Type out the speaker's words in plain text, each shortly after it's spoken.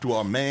to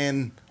our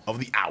man of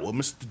the hour,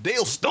 Mr.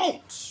 Dale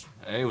Stones.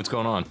 Hey, what's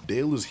going on?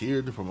 Dale is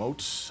here to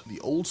promote the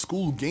Old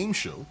School Game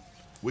Show,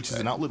 which is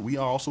an outlet we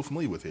are also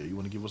familiar with here. You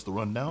want to give us the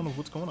rundown of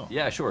what's going on?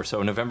 Yeah, sure.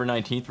 So November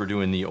 19th, we're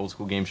doing the Old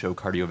School Game Show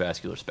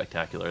Cardiovascular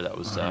Spectacular. That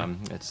was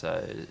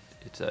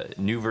it's a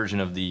new version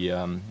of the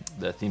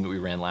theme that we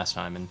ran last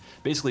time, and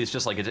basically it's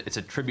just like it's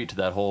a tribute to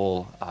that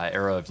whole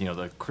era of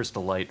the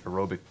Crystal Light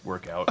aerobic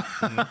workout,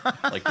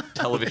 like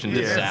television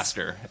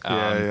disaster.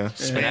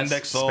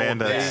 Spandex,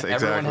 exactly.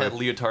 Everyone had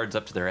leotards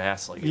up to their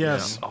ass. Like,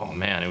 oh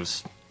man, it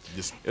was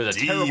a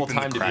terrible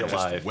time to be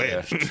alive.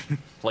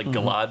 Like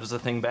Galad was a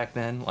thing back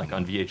then, like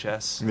on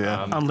VHS.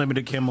 Yeah,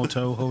 unlimited camel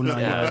toe, whole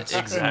nine yards.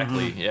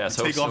 Exactly. Yeah,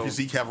 take off your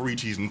Z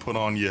Cavariccis and put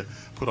on your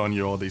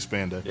all day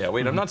spandex. Yeah,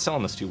 wait, I'm not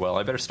selling this too well.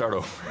 I better start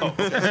over.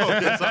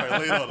 Sorry,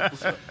 lay it on.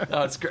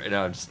 No, it's great.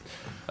 No, just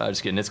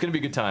kidding. It's gonna be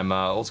a good time.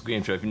 Old School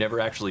Game Show. If you've never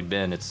actually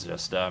been, it's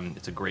just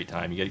it's a great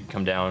time. You get to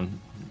come down,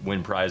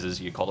 win prizes.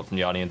 You get called up from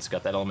the audience.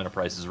 Got that element of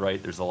Price is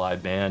Right. There's a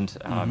live band,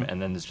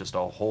 and then there's just a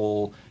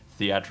whole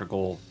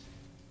theatrical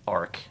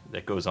arc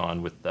that goes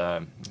on with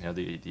the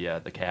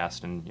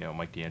cast and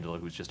Mike D'Angelo,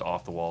 who's just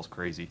off the walls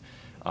crazy.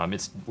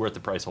 It's worth the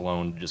price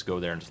alone to just go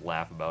there and just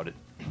laugh about it.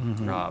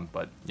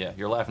 But yeah,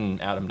 you're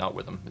laughing at him, not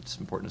with him. It's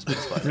important to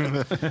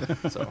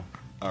specify. So,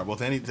 all right. Well,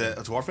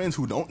 to our fans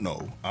who don't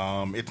know,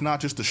 it's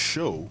not just a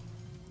show;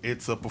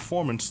 it's a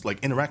performance,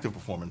 like interactive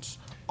performance.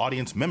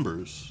 Audience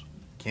members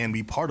can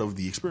be part of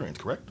the experience,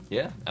 correct?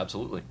 Yeah,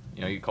 absolutely.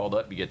 You get called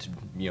up, you get to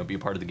be a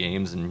part of the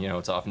games, and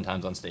it's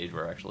oftentimes on stage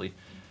where actually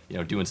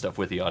doing stuff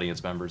with the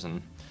audience members,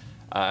 and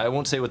I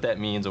won't say what that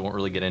means. I won't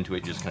really get into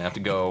it. You're just gonna have to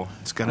go.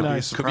 It's gonna be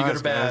a surprise. Could be good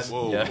or bad.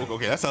 Whoa,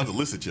 okay, that sounds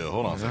illic, Joe.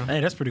 Hold on, sir.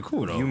 Hey, that's pretty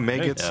cool, though. You may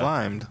get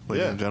slimed,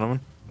 ladies and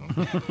gentlemen.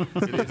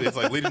 It's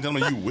like, ladies and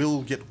gentlemen, you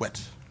will get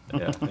wet.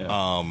 Yeah.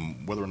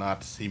 Whether or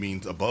not he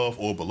means above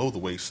or below the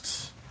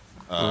waist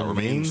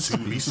remains to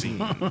be seen.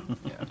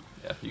 Yeah.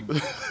 You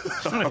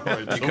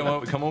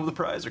come home with a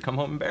prize, or come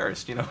home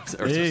embarrassed,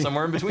 or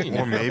somewhere in between,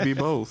 or maybe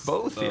both.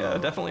 Both,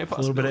 definitely a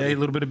possibility. A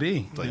little bit of A, a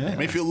little bit of B. You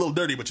may feel a little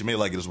dirty, but you may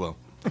like it as well.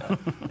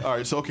 All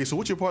right, so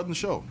what's your part in the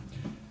show?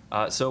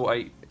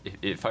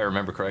 If I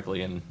remember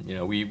correctly, and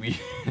we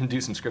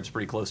do some scripts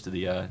pretty close to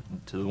the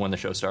when the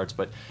show starts,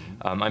 but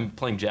I'm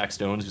playing Jack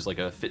Stones, who's like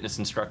a fitness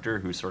instructor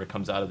who sort of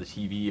comes out of the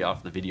TV,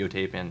 off the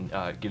videotape, and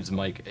gives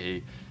Mike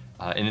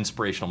an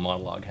inspirational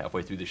monologue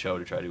halfway through the show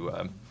to try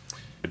to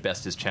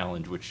best his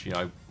challenge, which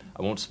I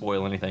won't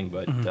spoil anything,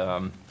 but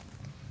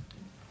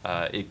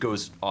it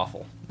goes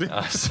awful.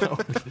 So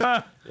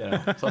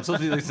I'm supposed to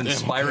be this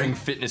inspiring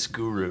fitness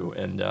guru,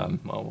 and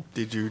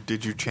Did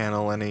you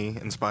channel any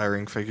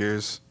inspiring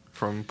figures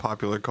from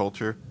popular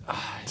culture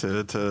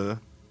to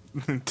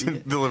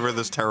deliver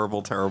this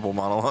terrible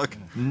monologue?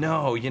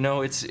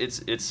 No,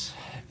 it's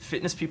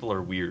fitness people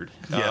are weird.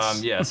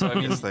 Yes. So I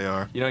mean, yes, they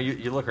are.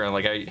 You look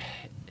around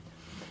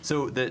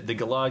So the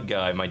Galad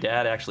guy, my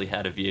dad actually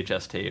had a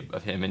VHS tape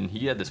of him, and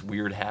he had this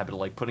weird habit of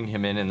like putting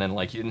him in, and then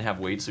like he didn't have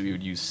weight, so he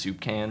would use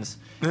soup cans.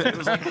 It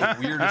was like the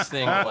weirdest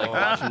thing, like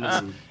watching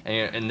this.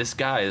 And this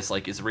guy, this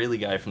like Israeli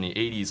guy from the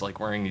 '80s, like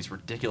wearing these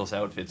ridiculous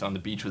outfits on the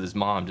beach with his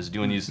mom, just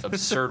doing these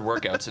absurd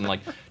workouts and like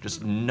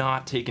just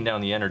not taking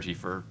down the energy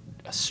for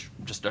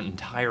just an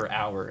entire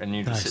hour, and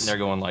you're just sitting there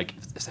going like,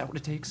 is that what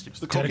it takes? It's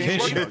the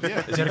dedication.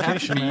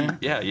 Dedication, man.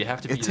 Yeah, you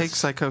have to be. It takes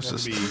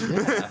psychosis.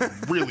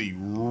 Really,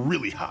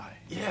 really high.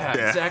 Yeah,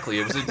 exactly.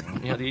 It was the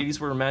 '80s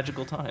were a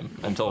magical time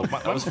until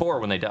I was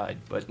 4 when they died.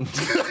 But what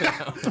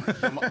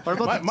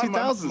about the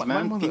 2000s,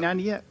 man?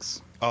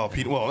 P90X. Oh,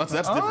 Peter. Well, that's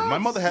different. My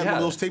mother had one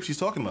of those tapes she's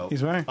talking about.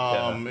 He's right.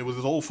 It was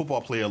this old football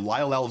player,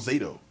 Lyle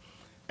Alzado,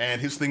 and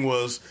his thing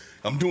was,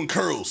 I'm doing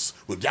curls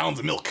with gallons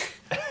of milk,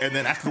 and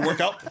then after the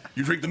workout,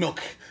 you drink the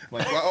milk. I'm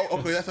like, well,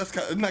 okay,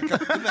 isn't that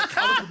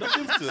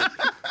counterproductive?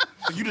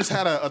 You just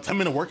had a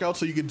 10-minute workout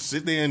so you could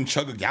sit there and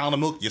chug a gallon of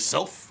milk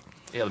yourself?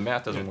 Yeah, the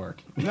math doesn't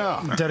work.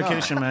 No.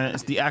 Dedication, man.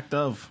 It's the act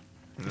of.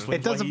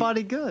 It does the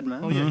body good,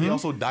 man. Oh yeah, he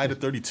also died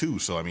at 32.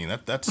 So I mean,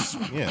 that's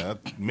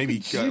maybe a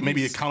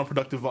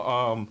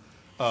counterproductive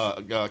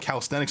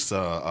calisthenics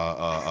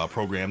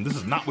program. This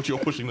is not what you're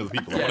pushing to the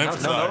people. Yeah, not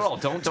at all.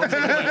 Don't take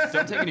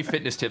any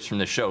fitness tips from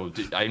the show.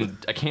 I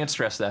can't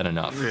stress that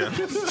enough. Yeah.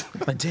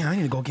 Like, damn, I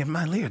need to go get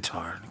my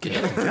leotard.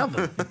 Get it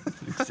together.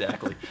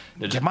 Exactly.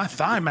 Get my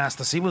thigh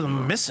master. See what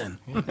I'm missing.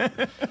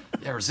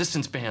 Yeah,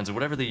 resistance bands or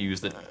whatever they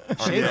use that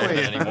aren't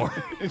anymore.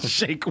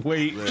 Shake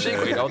weight. Shake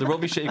weight. Oh, there will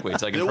be shake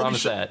weights. I can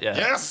promise that. Yeah.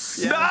 Yes.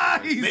 Yeah.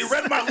 Nice. They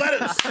read my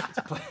letters.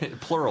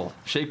 Plural.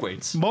 Shake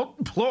weights.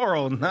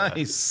 Plural.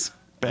 Nice.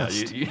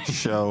 Best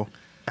show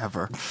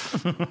ever.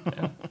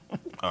 Yeah.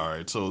 All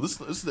right, so this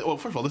is well.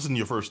 First of all, this isn't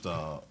your first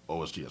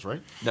OSGS,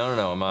 right? No.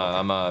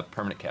 I'm a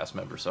permanent cast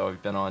member, so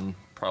I've been on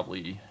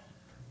probably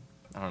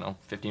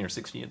 15 or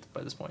 16th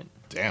by this point.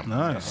 Damn.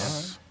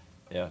 Nice.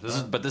 Yeah. This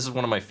is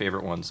one of my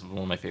favorite ones.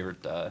 One of my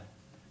favorite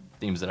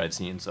themes that I've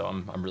seen. So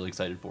I'm really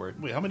excited for it.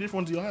 Wait, how many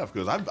different ones do y'all have?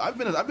 Because I've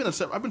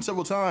been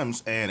several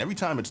times, and every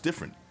time it's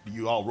different. Do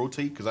you all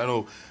rotate? Because I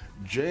know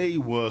Jay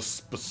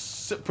was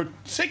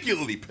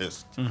particularly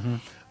pissed.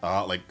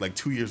 Like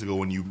 2 years ago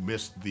when you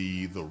missed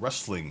the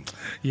wrestling.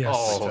 Yes.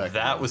 Oh,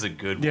 that was a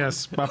good one.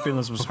 Yes, my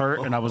feelings was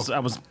hurt, and I was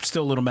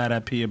still a little mad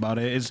at P about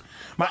it.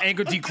 My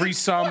anger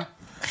decreased some,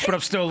 but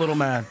I'm still a little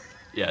mad.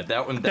 Yeah,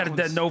 that one.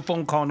 That no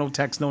phone call, no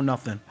text, no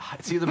nothing.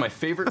 It's either my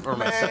favorite or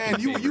my second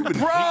favorite. You've been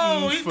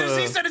Bro, hating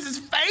he said it's his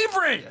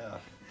favorite. Yeah.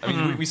 I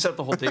mean, we set up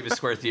the whole Davis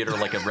Square Theater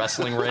like a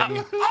wrestling ring.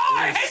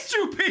 I hate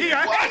you, P.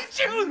 I hate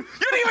you. You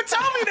didn't even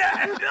tell me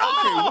that.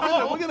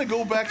 Okay, we're gonna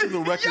go back to the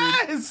record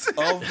Yes.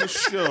 of the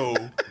show.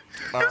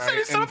 You said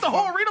he set up the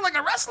whole arena like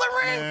a wrestling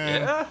ring?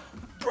 Yeah.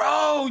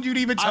 Bro, you didn't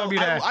even tell me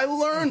that. I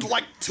learned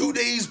like 2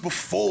 days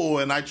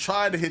before, and I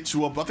tried to hit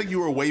you up. I think you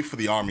were away for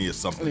the army or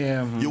something.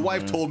 Yeah. Your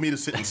wife told me to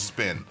sit and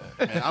spin.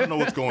 And I don't know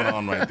what's going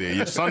on right there.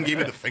 Your son gave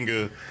me the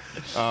finger.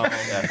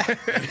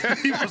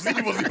 He wasn't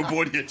even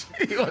bored yet.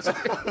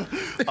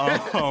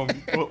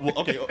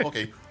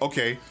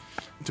 Okay.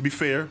 To be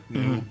fair,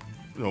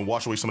 you know,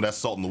 wash away some of that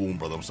salt in the wound,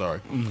 brother. I'm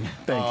sorry.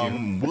 Thank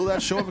you. Will that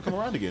show ever come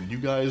around again? Do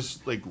you guys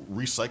like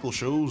recycle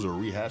shows or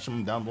rehash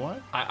them down the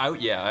line?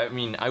 I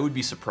mean, I would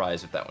be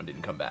surprised if that one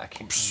didn't come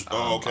back.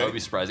 Okay. I would be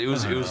surprised. It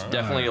was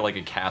definitely like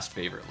a cast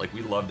favorite. Like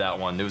we loved that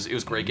one. It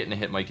was great getting to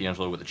hit Mike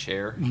D'Angelo with a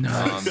chair.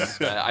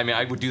 I mean,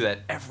 I would do that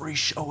every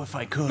show if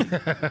I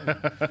could.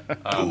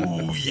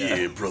 Oh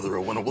yeah, brother!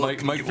 I want to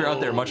welcome Mike, if you're out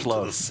there, much to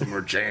love. the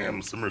Summer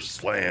Jam, Summer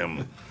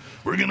Slam.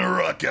 We're gonna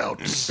rock out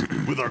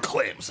with our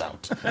clams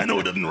out. I know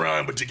it doesn't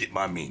rhyme, but you get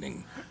my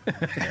meaning.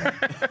 That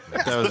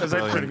was That's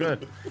pretty brilliant.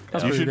 good.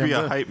 That's You pretty should damn be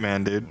a good. hype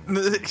man, dude.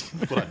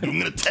 But I'm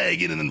gonna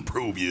tag in and then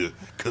probe you,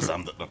 cause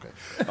I'm the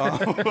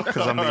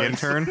Because I'm the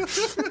intern.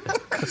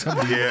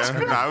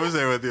 Yeah, I was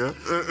there with you.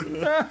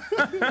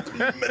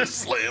 Meta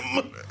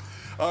Slam.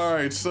 All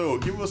right, so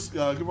give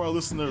our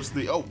listeners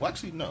the. Oh,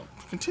 actually, no.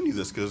 Continue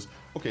this, cause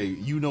okay,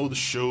 you know the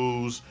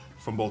shows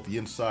from both the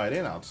inside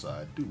and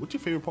outside. Dude, what's your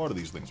favorite part of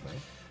these things, man?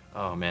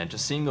 Oh man,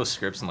 just seeing those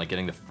scripts and like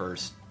getting the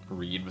first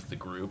read with the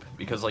group,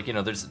 because like, you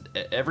know, there's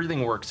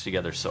everything works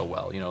together so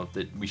well. You know,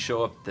 that we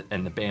show up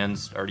and the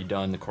band's already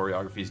done, the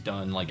choreography's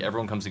done, like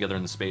everyone comes together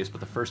in the space.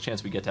 But the first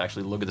chance we get to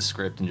actually look at the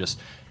script and just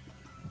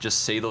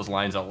say those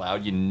lines out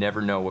loud, you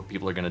never know what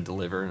people are going to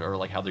deliver or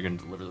like how they're going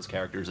to deliver those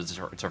characters. It's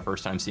our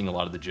first time seeing a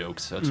lot of the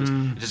jokes, so it's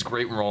just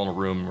great when we're all in a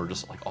room and we're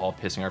just like all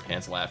pissing our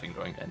pants laughing,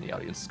 going, and the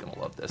audience is going to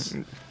love this.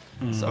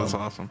 So That's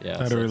awesome. Yeah,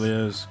 That so really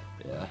it's-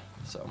 is. Yeah,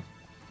 so.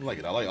 I like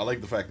it. I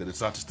like the fact that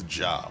it's not just a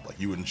job. Like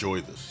you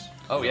enjoy this.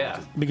 Oh yeah.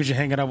 Because you're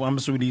hanging out with, I'm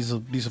assuming these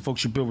are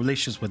folks you build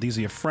relationships with. These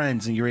are your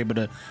friends, and you're able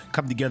to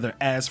come together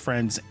as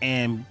friends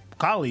and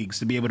colleagues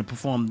to be able to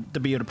perform, to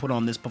be able to put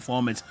on this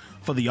performance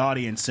for the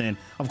audience, and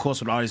of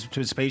course with audience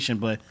participation.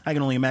 But I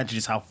can only imagine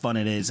just how fun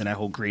it is in that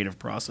whole creative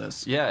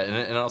process. Yeah,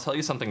 and I'll tell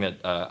you something that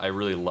I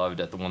really loved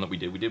at the one that we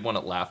did. We did one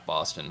at Laugh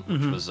Boston,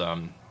 which was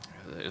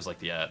it was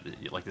like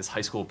like this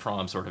high school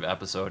prom sort of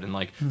episode, and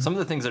like some of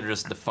the things that are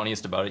just the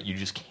funniest about it, you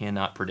just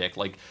cannot predict.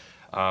 Like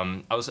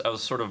I was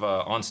sort of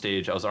on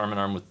stage. I was arm in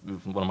arm with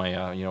one of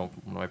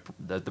my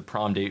the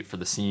prom date for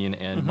the scene,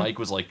 and Mike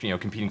was like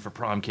competing for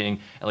prom king,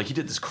 and like he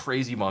did this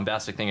crazy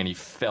bombastic thing, and he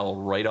fell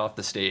right off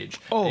the stage.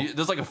 Oh.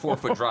 There's like a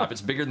 4-foot drop. It's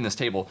bigger than this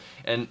table,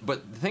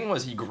 but the thing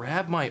was, he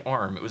grabbed my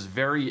arm. It was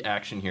very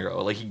action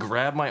hero. Like he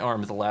grabbed my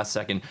arm at the last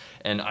second,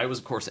 and I was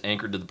of course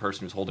anchored to the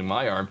person who was holding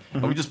my arm,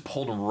 and we just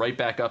pulled him right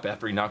back up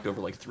after he knocked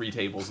over like 3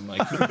 tables and like,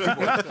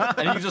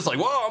 and he was just like,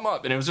 "Whoa, I'm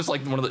up!" And it was just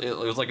like it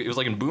was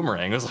like in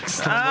Boomerang. It was like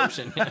slow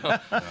motion.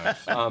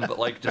 But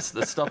like just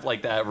the stuff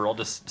like that, we're all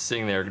just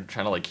sitting there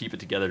trying to like keep it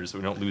together so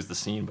we don't lose the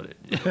scene. But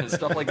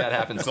stuff like that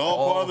happens. It's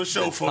all part of the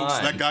show, the folks.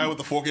 time. That guy with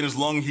the fork in his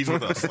lung, he's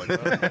with us.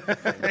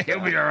 Like,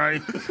 He'll be all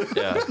right.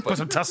 Yeah, Put but,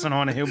 some tussin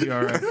on it. He'll be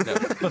all right.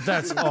 But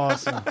that's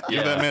awesome.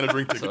 yeah. that man a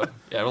drink ticket. So,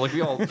 yeah, like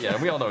we all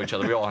know each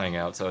other. We all hang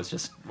out. So it's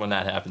just when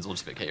that happens, we'll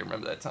just be like, hey,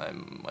 remember that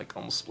time Mike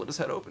almost split his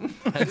head open?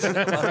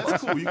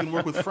 That's cool. You can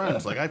work with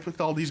friends. Like I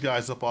picked all these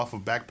guys up off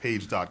of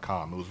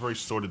Backpage.com. It was very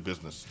sordid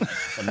business,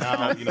 and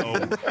now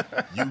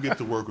you get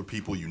to work with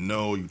people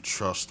you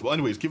trust. Well,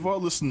 anyways, give our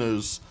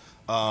listeners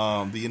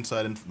the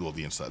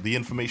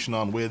information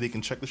on where they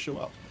can check the show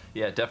out.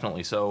 Yeah,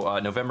 definitely. So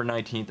November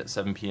 19th at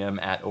 7 p.m.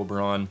 at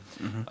Oberon.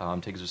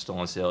 Tickets are still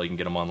on sale. You can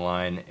get them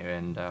online,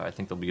 and I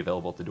think they'll be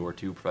available at the door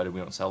too, provided we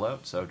don't sell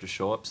out. So just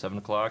show up 7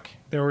 o'clock.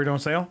 They already on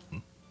sale?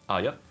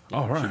 Yep.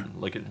 All right.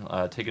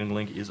 Ticketing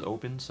link is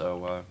open,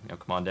 so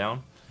come on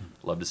down.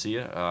 Love to see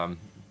you.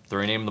 Throw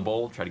your name in the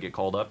bowl. Try to get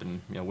called up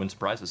and win some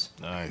prizes.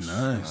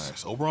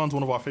 Nice. Oberon's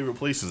one of our favorite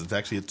places. It's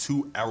actually at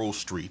 2 Arrow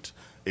Street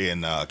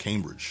in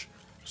Cambridge.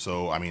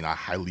 So I mean, I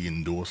highly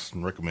endorse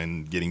and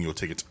recommend getting your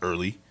tickets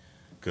early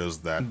because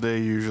They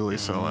usually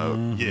sell out.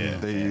 Yeah.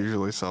 They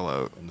usually sell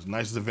out. as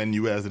nice as the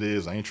venue as it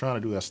is, I ain't trying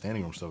to do that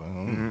standing room stuff.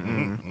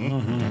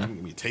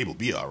 Give me a table,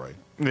 be all right.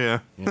 Yeah.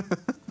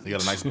 They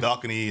got a nice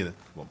balcony.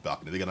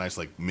 Balcony. They got a nice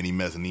like mini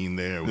mezzanine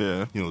there.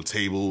 With,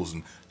 tables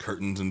and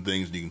curtains and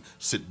things. And you can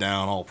sit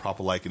down all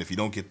proper like. And if you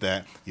don't get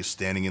that, you're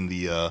standing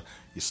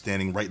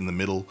right in the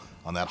middle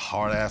on that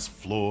hard ass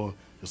floor.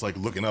 Just like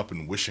looking up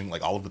and wishing,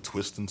 like Oliver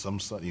Twist and some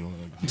stuff, a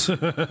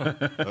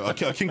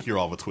kinkier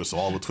Oliver Twist, or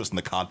Oliver Twist in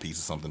the cod piece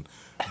or something.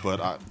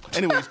 But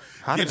anyways,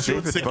 how did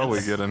David Bowie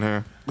get in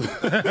here?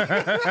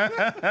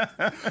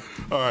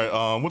 All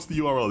right, what's the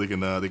URL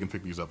they can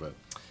pick these up at?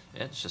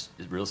 Yeah, it's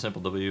real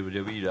simple.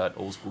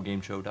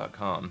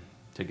 www.oldschoolgameshow.com.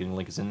 Ticketing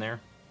link is in there.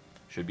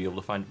 Should be able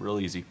to find it real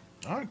easy.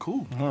 All right,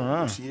 cool. All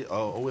right,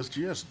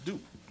 OSGS,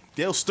 Duke.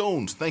 Dale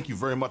Stones, thank you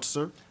very much,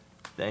 sir.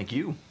 Thank you.